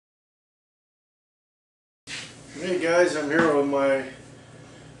Hey guys, I'm here with my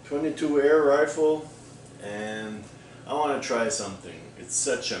 22 air rifle and I want to try something. It's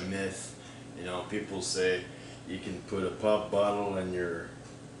such a myth, you know, people say you can put a pop bottle in your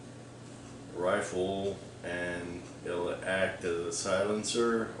rifle and it'll act as a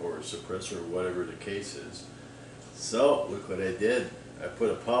silencer or a suppressor, whatever the case is. So look what I did. I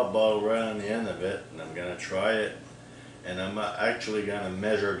put a pop bottle right on the end of it and I'm gonna try it, and I'm actually gonna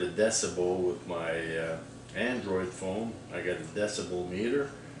measure the decibel with my Android phone. I got a decibel meter.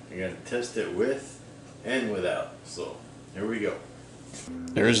 I'm gonna test it with and without. So here we go.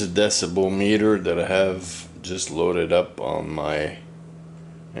 There's a decibel meter that I have just loaded up on my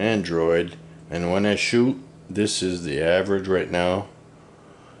Android, and when I shoot, this is the average right now,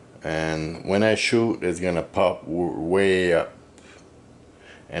 and when I shoot it's gonna pop way up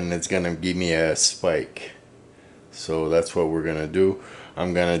and it's gonna give me a spike. So that's what we're gonna do.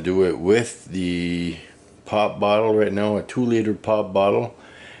 I'm gonna do it with the pop bottle right now, a 2-liter pop bottle,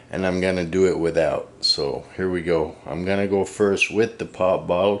 and I'm gonna do it without. So here we go. I'm gonna go first with the pop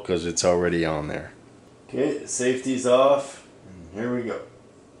bottle because it's already on there. Okay, safety's off, and here we go.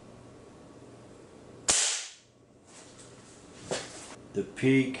 The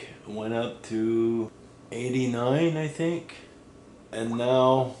peak went up to 89, I think, and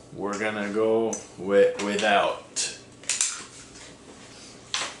now we're gonna go without.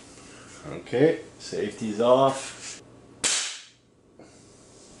 Okay, safety's off.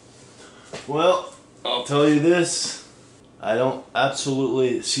 Well, I'll tell you this, I don't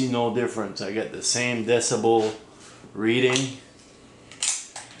absolutely see no difference. I get the same decibel reading.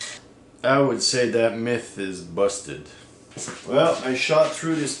 I would say that myth is busted. Well, I shot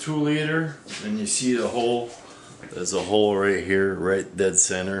through this 2-liter and you see the hole. There's a hole right here, right dead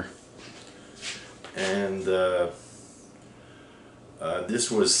center. And this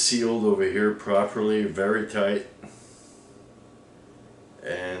was sealed over here properly, very tight.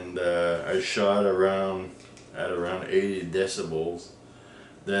 And I shot at around 80 decibels.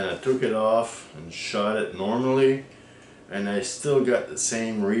 Then I took it off and shot it normally, and I still got the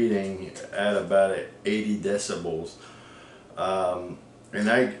same reading at about 80 decibels.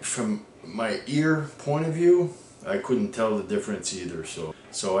 And from my ear point of view, I couldn't tell the difference either.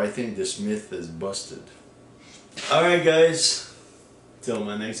 So I think this myth is busted. Alright guys, till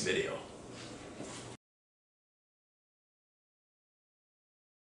my next video.